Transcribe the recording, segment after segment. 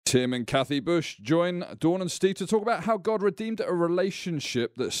Tim and Kathy Bush join Dawn and Steve to talk about how God redeemed a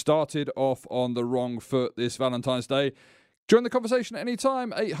relationship that started off on the wrong foot this Valentine's Day. Join the conversation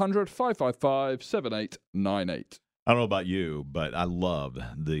anytime, 800-555-7898. I don't know about you, but I love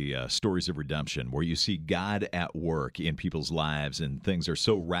the stories of redemption where you see God at work in people's lives and things are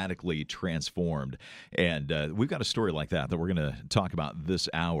so radically transformed. And we've got a story like that we're going to talk about this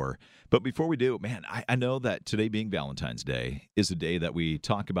hour. But before we do, man, I know that today being Valentine's Day is a day that we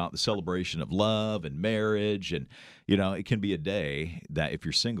talk about the celebration of love and marriage. And, you know, it can be a day that if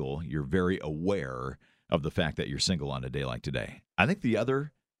you're single, you're very aware of the fact that you're single on a day like today. I think the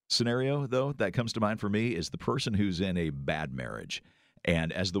other scenario, though, that comes to mind for me is the person who's in a bad marriage.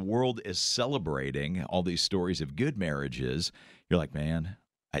 And as the world is celebrating all these stories of good marriages, you're like, man,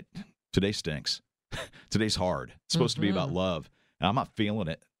 today stinks. Today's hard. It's supposed to be about love. And I'm not feeling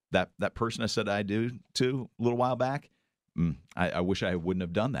it. That person I said I do to a little while back, I wish I wouldn't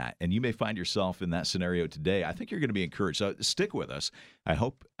have done that. And you may find yourself in that scenario today. I think you're going to be encouraged. So stick with us. I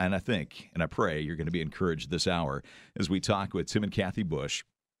hope and I think and I pray you're going to be encouraged this hour as we talk with Tim and Kathy Bush.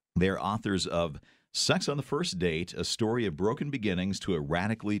 They're authors of Sex on the First Date, A Story of Broken Beginnings to a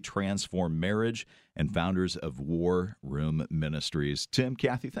Radically Transformed Marriage, and founders of War Room Ministries. Tim,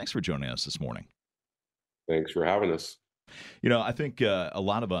 Kathy, thanks for joining us this morning. Thanks for having us. You know, I think a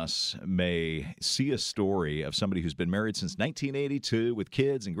lot of us may see a story of somebody who's been married since 1982 with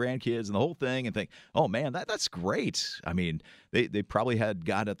kids and grandkids and the whole thing and think, oh, man, that's great. I mean, they probably had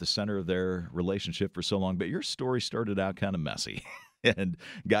God at the center of their relationship for so long, but your story started out kind of messy. And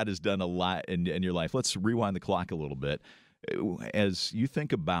God has done a lot in your life. Let's rewind the clock a little bit. As you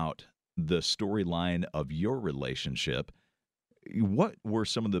think about the storyline of your relationship, what were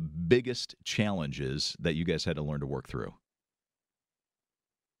some of the biggest challenges that you guys had to learn to work through?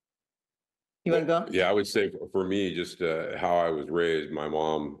 You want to go? Yeah, I would say for me, just how I was raised, my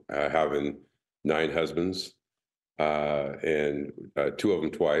mom having 9 husbands and 2 of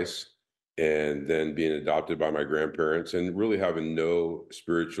them twice, and then being adopted by my grandparents and really having no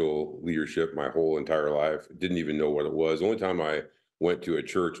spiritual leadership my whole entire life. Didn't even know what it was. The only time I went to a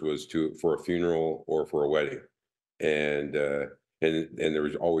church was for a funeral or for a wedding. And there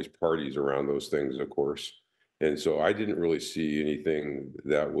was always parties around those things, of course. And so I didn't really see anything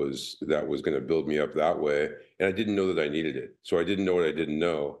that was going to build me up that way. And I didn't know that I needed it. So I didn't know what I didn't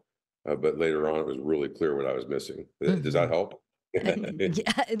know. But later on, it was really clear what I was missing. Does that help? Yeah,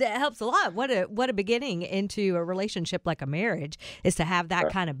 that helps a lot. What a beginning into a relationship like a marriage is to have that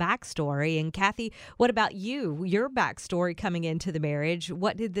kind of backstory. And Kathy, what about you? Your backstory coming into the marriage,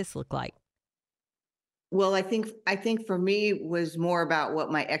 what did this look like? Well, I think for me was more about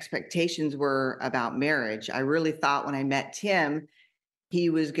what my expectations were about marriage. I really thought when I met Tim, he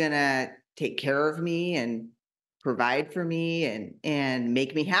was gonna take care of me and provide for me and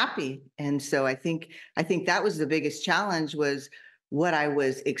make me happy. And so I think that was the biggest challenge, was what I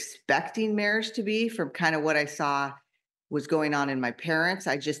was expecting marriage to be from kind of what I saw was going on in my parents.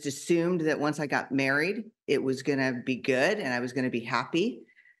 I just assumed that once I got married, it was going to be good and I was going to be happy.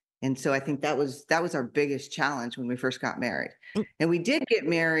 And so I think that was our biggest challenge when we first got married. And we did get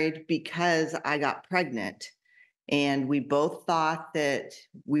married because I got pregnant, and we both thought that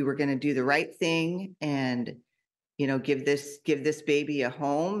we were going to do the right thing and, you know, give this baby a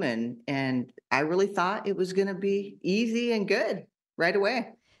home. And I really thought it was going to be easy and good right away.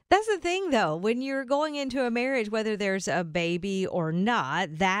 That's the thing, though. When you're going into a marriage, whether there's a baby or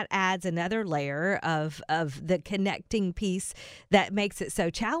not, that adds another layer of the connecting piece that makes it so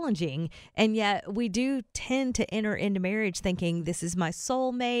challenging. And yet we do tend to enter into marriage thinking, this is my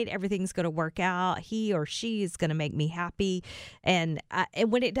soulmate, everything's going to work out, he or she is going to make me happy. And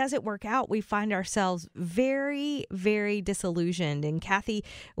when it doesn't work out, we find ourselves very, very disillusioned. And Kathy,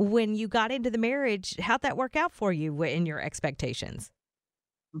 when you got into the marriage, how'd that work out for you in your expectations?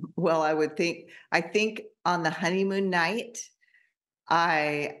 Well, I think on the honeymoon night,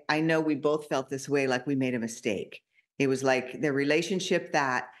 I know we both felt this way, like we made a mistake. It was like the relationship,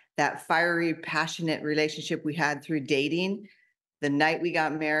 that fiery, passionate relationship we had through dating. The night we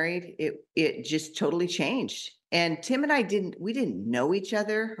got married, it just totally changed. And Tim and I didn't know each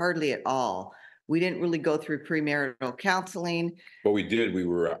other hardly at all. We didn't really go through premarital counseling. But we did.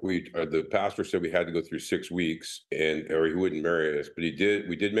 The pastor said we had to go through 6 weeks, or he wouldn't marry us. But he did.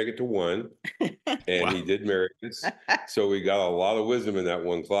 We did make it to 1, and Wow. he did marry us. So we got a lot of wisdom in that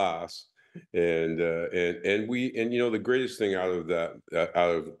one class. And you know, the greatest thing out of that, out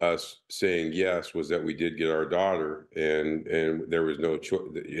of us saying yes, was that we did get our daughter, and there was no choice.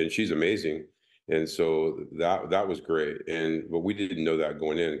 And she's amazing. And so that was great. But we didn't know that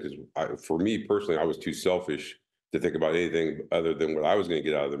going in, because for me personally, I was too selfish to think about anything other than what I was going to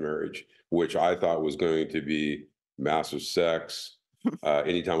get out of the marriage, which I thought was going to be massive sex.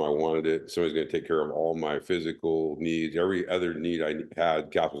 Anytime I wanted it, somebody's going to take care of all my physical needs. Every other need I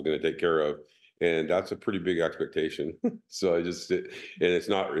had, Kath was going to take care of. And that's a pretty big expectation. So and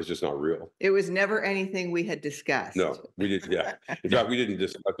it's just not real. It was never anything we had discussed. No, we didn't. Yeah. In fact, we didn't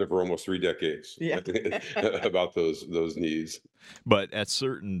discuss it for almost 3 decades. Yeah. About those needs. But at a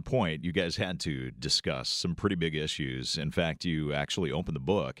certain point, you guys had to discuss some pretty big issues. In fact, you actually opened the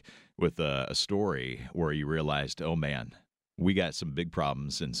book with a story where you realized, oh man, we got some big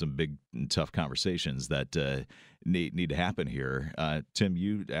problems and some big and tough conversations that need to happen here. Tim,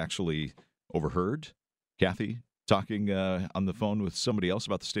 you actually overheard Kathy talking on the phone with somebody else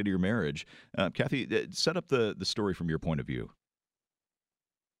about the state of your marriage. Kathy, set up the story from your point of view.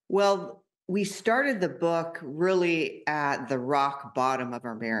 Well, we started the book really at the rock bottom of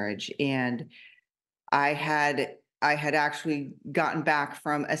our marriage, and I had actually gotten back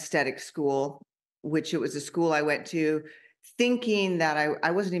from aesthetic school, which it was a school I went to, thinking that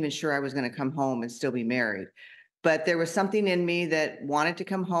I wasn't even sure I was going to come home and still be married. But there was something in me that wanted to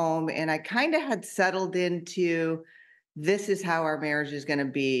come home, and I kind of had settled into this is how our marriage is going to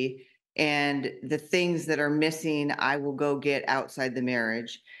be, and the things that are missing, I will go get outside the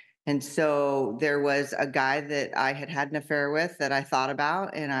marriage. And so there was a guy that I had an affair with that I thought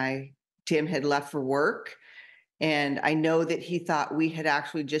about, and Tim had left for work. And I know that he thought we had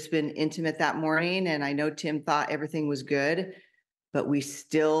actually just been intimate that morning. And I know Tim thought everything was good, but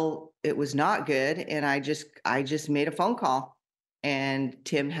it was not good. And I just made a phone call, and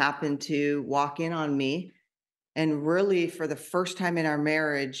Tim happened to walk in on me. And really, for the first time in our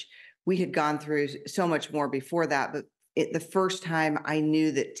marriage, we had gone through so much more before that, but the first time I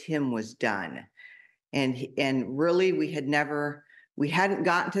knew that Tim was done. And really, we hadn't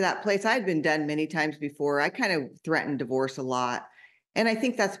gotten to that place. I'd been done many times before. I kind of threatened divorce a lot. And I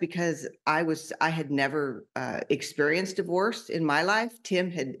think that's because I had never experienced divorce in my life. Tim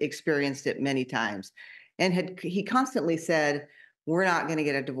had experienced it many times. And he constantly said, we're not going to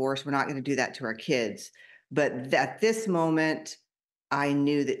get a divorce. We're not going to do that to our kids. But at this moment, I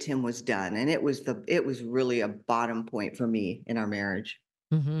knew that Tim was done. And it was really a bottom point for me in our marriage.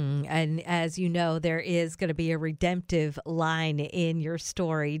 And as you know, there is going to be a redemptive line in your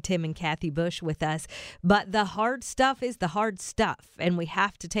story. Tim and Kathy Bush with us. But the hard stuff is the hard stuff. And we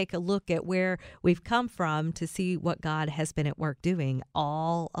have to take a look at where we've come from to see what God has been at work doing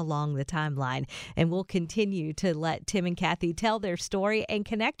all along the timeline. And we'll continue to let Tim and Kathy tell their story and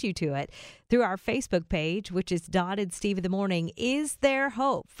connect you to it through our Facebook page, which is Dotted Steve in the Morning. Is there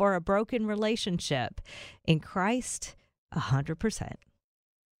hope for a broken relationship? In Christ, 100%.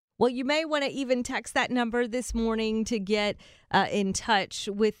 Well, you may want to even text that number this morning to get in touch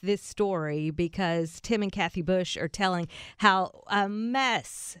with this story, because Tim and Kathy Bush are telling how a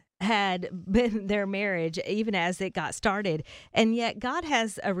mess had been their marriage even as it got started. And yet God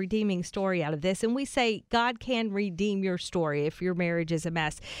has a redeeming story out of this. And we say God can redeem your story if your marriage is a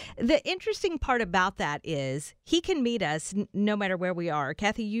mess. The interesting part about that is he can meet us no matter where we are.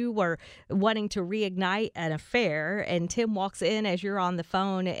 Kathy, you were wanting to reignite an affair, and Tim walks in as you're on the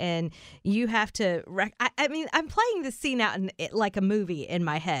phone, and you have to I mean, I'm playing this scene out like a movie in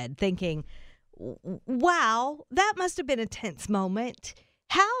my head, thinking, wow, that must have been a tense moment.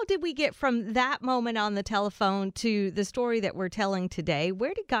 How did we get from that moment on the telephone to the story that we're telling today?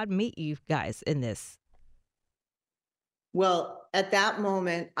 Where did God meet you guys in this? Well, at that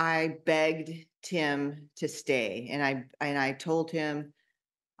moment, I begged Tim to stay, and I told him,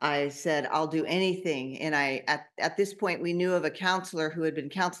 I said, I'll do anything. And at this point, we knew of a counselor who had been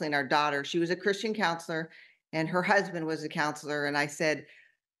counseling our daughter. She was a Christian counselor, and her husband was a counselor. And I said,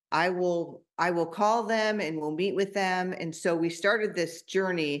 I will call them and we'll meet with them. And so we started this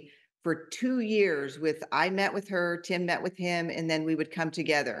journey for 2 years I met with her, Tim met with him, and then we would come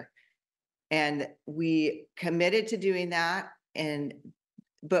together. And we committed to doing that.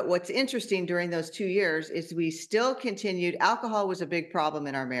 But what's interesting during those 2 years is we still continued. Alcohol was a big problem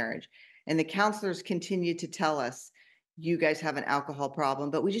in our marriage. And the counselors continued to tell us, you guys have an alcohol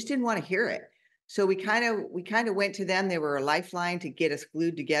problem, but we just didn't want to hear it. So we kind of went to them. They were a lifeline to get us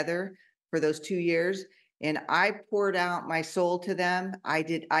glued together for those 2 years. And I poured out my soul to them. I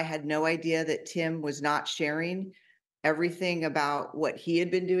had no idea that Tim was not sharing everything about what he had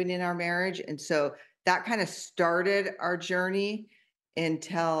been doing in our marriage. And so that kind of started our journey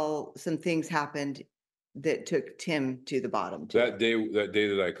until some things happened that took Tim to the bottom. That day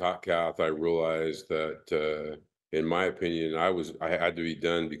that I caught Kath, I realized that, in my opinion, I had to be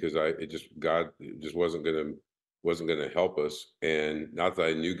done, because God just wasn't gonna help us. And not that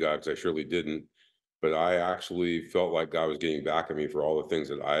I knew God, because I surely didn't, but I actually felt like God was getting back at me for all the things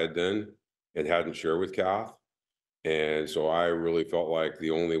that I had done and hadn't shared with Kath. And so I really felt like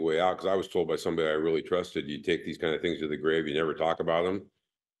the only way out, because I was told by somebody I really trusted, you take these kind of things to the grave, you never talk about them.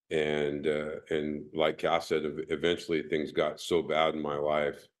 And like Kath said, eventually things got so bad in my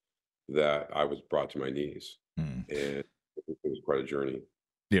life that I was brought to my knees, Hmm. and it was quite a journey.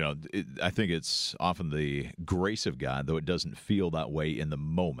 I think it's often the grace of God, though it doesn't feel that way in the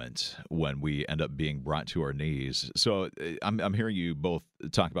moment when we end up being brought to our knees. So I'm hearing you both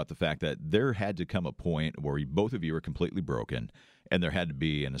talk about the fact that there had to come a point where both of you were completely broken, and there had to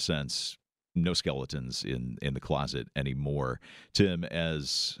be, in a sense, no skeletons in the closet anymore. Tim,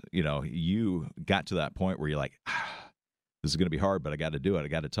 as you got to that point where you're like, this is going to be hard, but I got to do it. I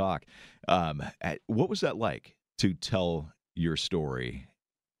got to talk. What was that like to tell your story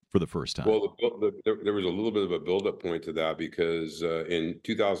for the first time? Well, there was a little bit of a build-up point to that, because in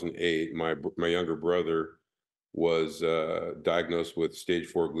 2008, my younger brother was diagnosed with stage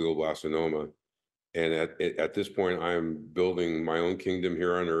 4 glioblastoma, and at this point, I'm building my own kingdom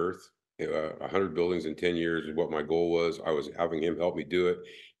here on earth. 100 buildings in 10 years is what my goal was. I was having him help me do it.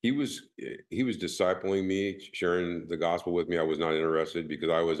 He was discipling me, sharing the gospel with me. I was not interested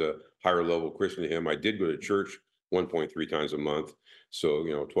because I was a higher level Christian to him. I did go to church 1.3 times a month, so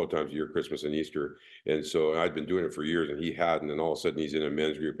 12 times a year, Christmas and Easter. And so I'd been doing it for years, and he hadn't. And all of a sudden, he's in a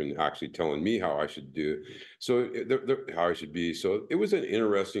men's group and actually telling me how I should do, so how I should be. So it was an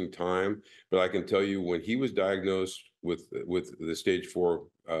interesting time. But I can tell you, when he was diagnosed with the stage 4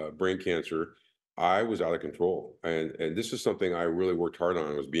 brain cancer, I was out of control, and this is something I really worked hard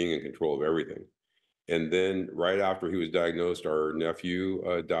on, was being in control of everything. And then right after he was diagnosed, our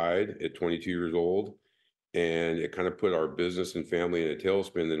nephew died at 22 years old, and it kind of put our business and family in a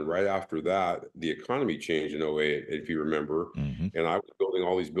tailspin. Then right after that, the economy changed in '08, if you remember, Hmm. and I was building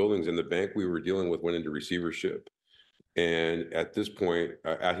all these buildings, and the bank we were dealing with went into receivership. And at this point,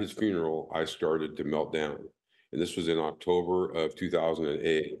 at his funeral, I started to melt down. And this was in October of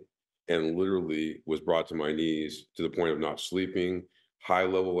 2008, and literally was brought to my knees, to the point of not sleeping, high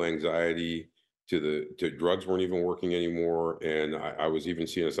level anxiety, to drugs weren't even working anymore. And I was even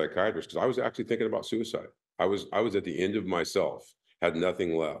seeing a psychiatrist because I was actually thinking about suicide. I was at the end of myself, had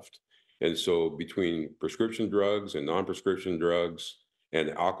nothing left. And so between prescription drugs and non-prescription drugs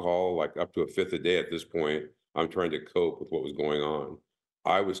and alcohol, like up to a fifth a day at this point, I'm trying to cope with what was going on.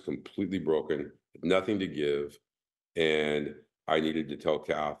 I was completely broken, nothing to give, and I needed to tell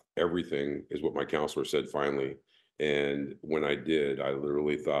Kath everything, is what my counselor said finally. And when I did, I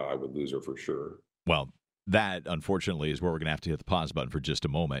literally thought I would lose her for sure. Well, that unfortunately is where we're going to have to hit the pause button for just a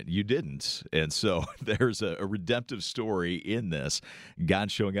moment. You didn't. And so there's a redemptive story in this,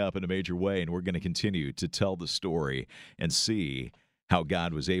 God showing up in a major way. And we're going to continue to tell the story and see how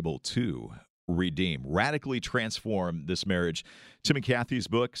God was able to redeem, radically transform this marriage. Tim and Kathy's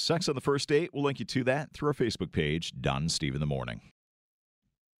book, Sex on the First Date, we'll link you to that through our Facebook page, Don and Steve in the Morning.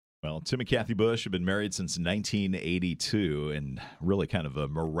 Well, Tim and Kathy Bush have been married since 1982, and really kind of a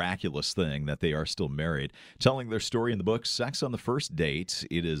miraculous thing that they are still married. Telling their story in the book, Sex on the First Date,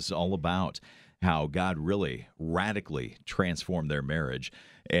 it is all about how God really radically transformed their marriage.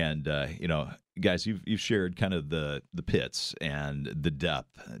 And, guys, you've shared kind of the pits and the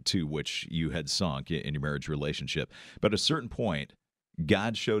depth to which you had sunk in your marriage relationship. But at a certain point,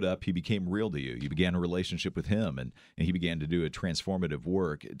 God showed up. He became real to you. You began a relationship with him, and he began to do a transformative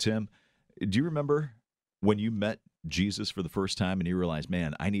work. Tim, do you remember when you met Jesus for the first time and you realized,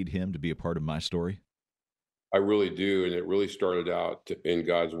 man, I need him to be a part of my story? I really do. And it really started out in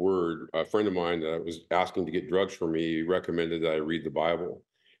God's word. A friend of mine that was asking to get drugs for me recommended that I read the Bible.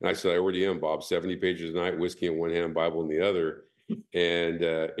 And I said, I already am, Bob, 70 pages a night, whiskey in one hand, Bible in the other. And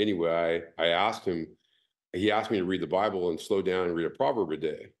anyway, I asked him, he asked me to read the Bible and slow down and read a proverb a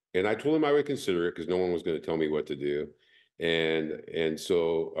day. And I told him I would consider it because no one was going to tell me what to do. And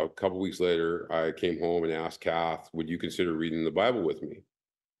so a couple weeks later, I came home and asked Kath, would you consider reading the Bible with me?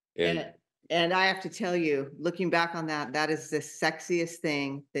 And And I have to tell you, looking back on that, that is the sexiest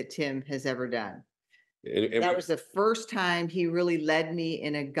thing that Tim has ever done. That was the first time he really led me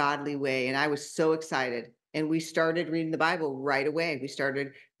in a godly way. And I was so excited. And we started reading the Bible right away. We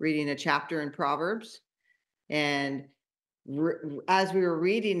started reading a chapter in Proverbs. And as we were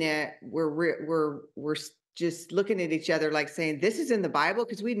reading it, we're just looking at each other like saying, this is in the Bible,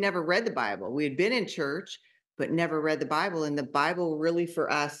 because we'd never read the Bible. We had been in church, but never read the Bible. And the Bible really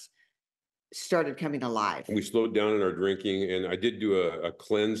for us started coming alive. We slowed down in our drinking, and I did do a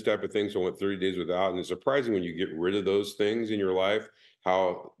cleanse type of thing. So I went 30 days without. And it's surprising when you get rid of those things in your life,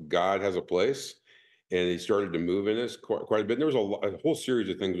 how God has a place. And he started to move in us quite a bit. And there was a whole series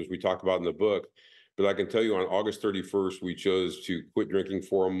of things which we talk about in the book. But I can tell you on August 31st, we chose to quit drinking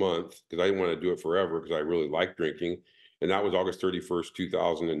for a month because I didn't want to do it forever because I really like drinking. And that was August 31st,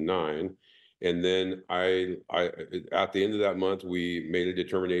 2009. And then at the end of that month, we made a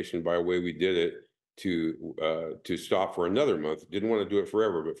determination by the way we did it to stop for another month. Didn't want to do it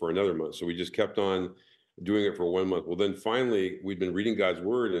forever, but for another month. So we just kept on doing it for 1 month. Well, then finally, we'd been reading God's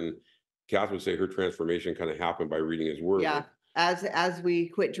word, and Kath would say her transformation kind of happened by reading His word. Yeah. As we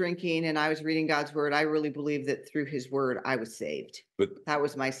quit drinking and I was reading God's word, I really believe that through His word, I was saved. But That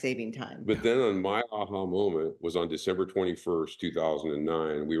was my saving time. But then on my aha moment was on December 21st,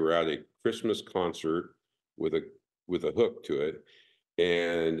 2009. We were at a Christmas concert with a hook to it.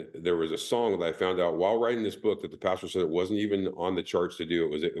 And there was a song that I found out while writing this book that the pastor said it wasn't even on the charts to do.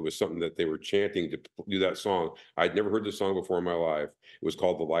 It was something that they were chanting to do that song. I'd never heard the song before in my life. It was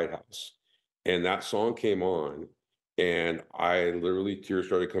called The Lighthouse. And that song came on, and I literally, tears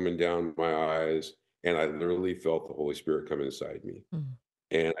started coming down my eyes, and I literally felt the Holy Spirit come inside me. Mm.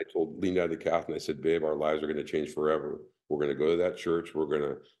 And I leaned out to Kath and I said, babe, our lives are going to change forever. We're going to go to that church. We're going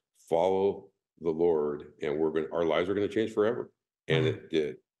to follow the Lord, and our lives are going to change forever. And it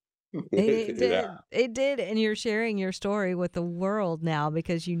did. It did. Yeah. It did. And you're sharing your story with the world now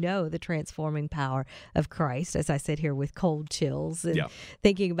because you know the transforming power of Christ, as I sit here with cold chills and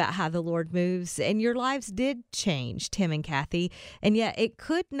thinking about how the Lord moves. And your lives did change, Tim and Kathy. And yet it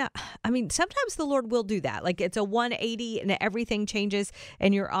could not. I mean, sometimes the Lord will do that. Like it's a 180 and everything changes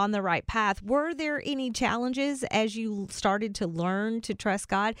and you're on the right path. Were there any challenges as you started to learn to trust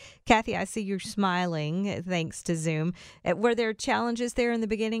God? Kathy, I see you're smiling thanks to Zoom. Were there challenges there in the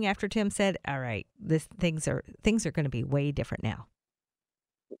beginning after Tim said, all right, things are going to be way different now?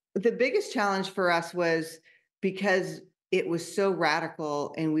 The biggest challenge for us was because it was so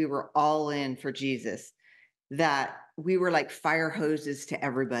radical and we were all in for Jesus that we were like fire hoses to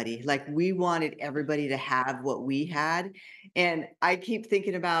everybody. Like we wanted everybody to have what we had. And I keep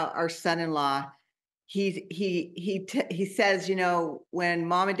thinking about our son-in-law. He says, you know, when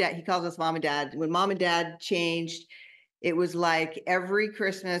mom and dad, he calls us mom and dad, when mom and dad changed, it was like every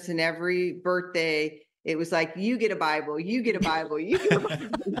Christmas and every birthday, it was like, you get a Bible, you get a Bible, you get a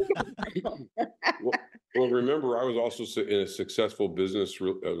Bible. Well, remember, I was also in a successful business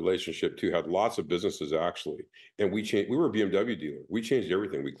relationship too, had lots of businesses actually. And we were a BMW dealer. We changed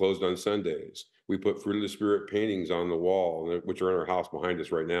everything. We closed on Sundays. We put Fruit of the Spirit paintings on the wall, which are in our house behind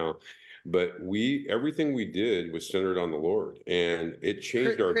us right now. But everything we did was centered on the Lord, and it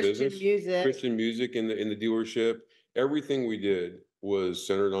changed our business. Christian music in the dealership. Everything we did was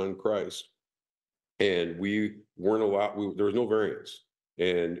centered on Christ, and we weren't allowed. There was no variance,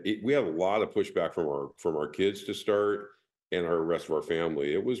 and we had a lot of pushback from our kids to start, and our rest of our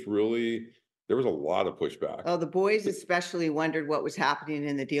family. There was a lot of pushback. Oh, the boys especially wondered what was happening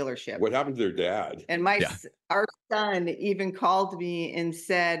in the dealership. What happened to their dad? And our son even called me and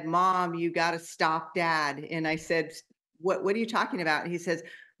said, "Mom, you got to stop Dad." And I said, "What are you talking about?" And he says,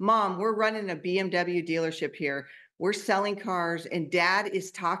 "Mom, we're running a BMW dealership here. We're selling cars, and Dad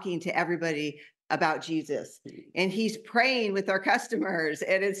is talking to everybody about Jesus, and he's praying with our customers,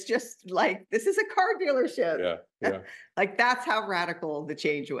 and it's just like, this is a car dealership." Yeah. Like that's how radical the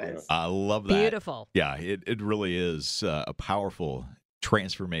change was. I love that. Beautiful. Yeah, it really is a powerful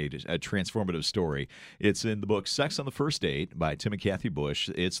transformative story. It's in the book Sex on the First Date by Tim and Kathy Bush.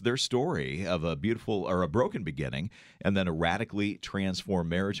 It's their story of a broken beginning and then a radically transformed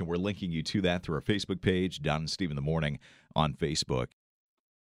marriage, and we're linking you to that through our Facebook page, Don and Steve in the Morning on Facebook.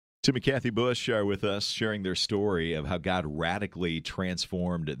 Tim and Kathy Bush are with us sharing their story of how God radically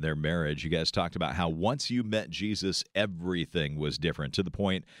transformed their marriage. You guys talked about how once you met Jesus, everything was different, to the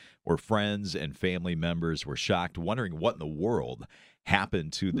point where friends and family members were shocked, wondering what in the world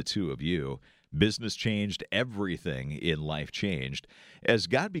happened to the two of you. Business changed, everything in life changed. As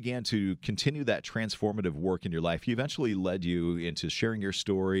God began to continue that transformative work in your life, He eventually led you into sharing your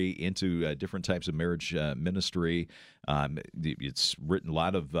story, into different types of marriage ministry. It's written a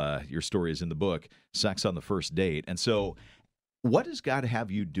lot of your stories in the book, Sex on the First Date. And so what does God have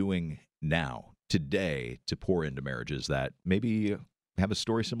you doing now, today, to pour into marriages that maybe have a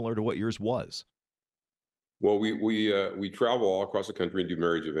story similar to what yours was? Well, we travel all across the country and do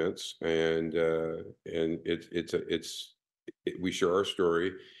marriage events, and we share our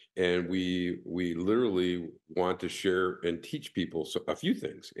story, and we literally want to share and teach people a few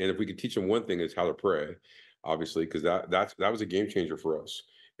things. And if we could teach them one thing, is how to pray, obviously, because that was a game changer for us.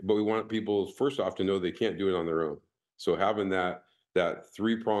 But we want people first off to know they can't do it on their own. So having that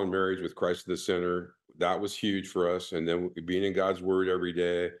three-pronged marriage with Christ at the center, that was huge for us. And then being in God's Word every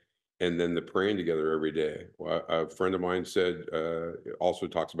day. and then the praying together every day. Well, a friend of mine said, also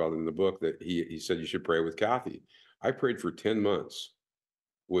talks about it in the book, that he said you should pray with Kathy. I prayed for 10 months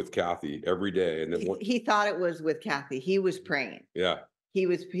with Kathy every day, and then He thought it was with Kathy. He was praying. yeah, He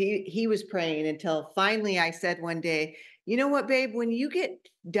was praying until finally I said one day, you know what, babe, when you get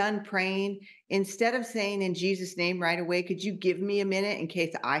done praying, instead of saying in Jesus' name right away, could you give me a minute in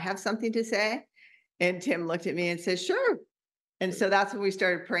case I have something to say? And Tim looked at me and said, sure. And so that's when we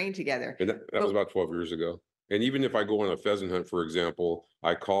started praying together. and that was about 12 years ago. And even if I go on a pheasant hunt, for example,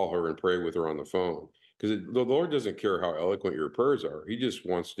 I call her and pray with her on the phone, because the Lord doesn't care how eloquent your prayers are. He just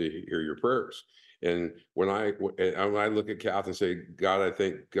wants to hear your prayers. And when I look at Kath and say, God, I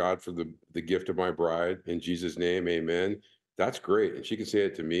thank God for the gift of my bride, in Jesus' name, amen. That's great. And she can say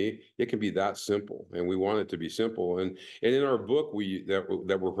it to me. It can be that simple. And we want it to be simple. And in our book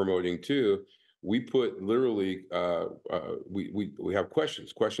that we're promoting too, we put literally we have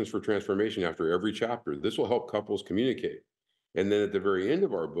questions for transformation after every chapter. This will help couples communicate. And then at the very end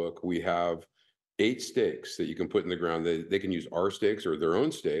of our book, we have 8 stakes that you can put in the ground. They can use our stakes or their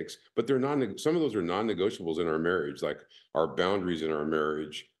own stakes, but they're some of those are non-negotiables in our marriage, like our boundaries in our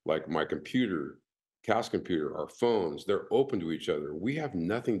marriage, like my computer, Cass computer, our phones. They're open to each other. We have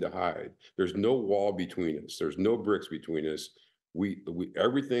nothing to hide. There's no wall between us. There's no bricks between us. We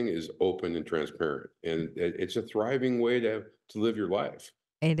everything is open and transparent, and it's a thriving way to live your life.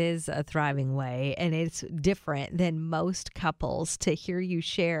 It is a thriving way, and it's different than most couples to hear you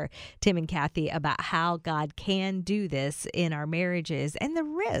share, Tim and Kathy, about how God can do this in our marriages and the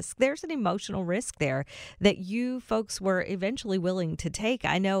risk. There's an emotional risk there that you folks were eventually willing to take.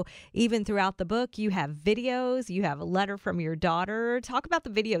 I know even throughout the book, you have videos, you have a letter from your daughter. Talk about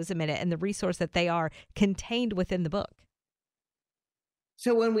the videos a minute and the resource that they are contained within the book.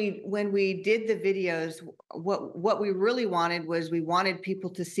 So when we did the videos, what we really wanted was we wanted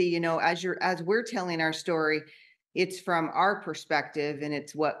people to see, as we're telling our story, it's from our perspective, and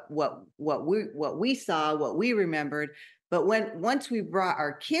it's what we saw, what we remembered. But once we brought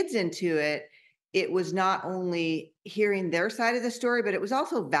our kids into it, it was not only hearing their side of the story, but it was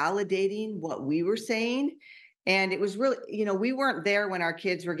also validating what we were saying. And it was really, we weren't there when our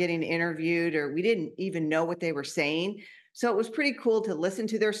kids were getting interviewed, or we didn't even know what they were saying. So it was pretty cool to listen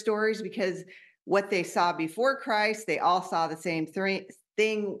to their stories, because what they saw before Christ, they all saw the same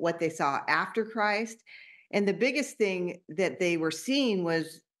thing, what they saw after Christ. And the biggest thing that they were seeing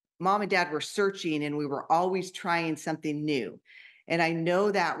was mom and dad were searching, and we were always trying something new. And I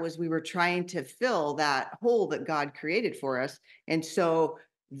know that was, we were trying to fill that hole that God created for us. And so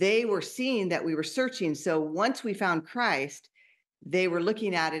they were seeing that we were searching. So once we found Christ, they were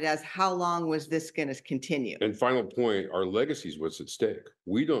looking at it as, how long was this going to continue? And final point, our legacy is what's at stake.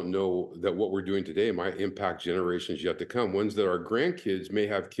 We don't know that what we're doing today might impact generations yet to come, ones that our grandkids may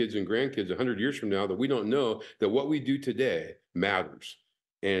have kids and grandkids 100 years from now, that we don't know that what we do today matters.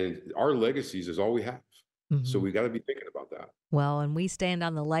 And our legacies is all we have. Mm-hmm. So we got to be thinking about that. Well, and we stand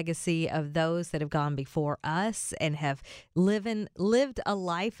on the legacy of those that have gone before us and have lived a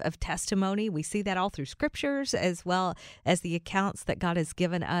life of testimony. We see that all through scriptures, as well as the accounts that God has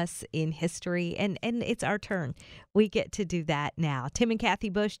given us in history. And it's our turn. We get to do that now. Tim and Kathy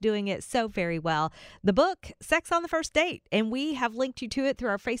Bush doing it so very well. The book, Sex on the First Date, and we have linked you to it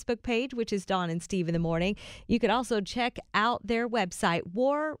through our Facebook page, which is Dawn and Steve in the Morning. You can also check out their website,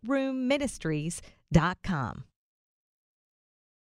 warroomministries.com.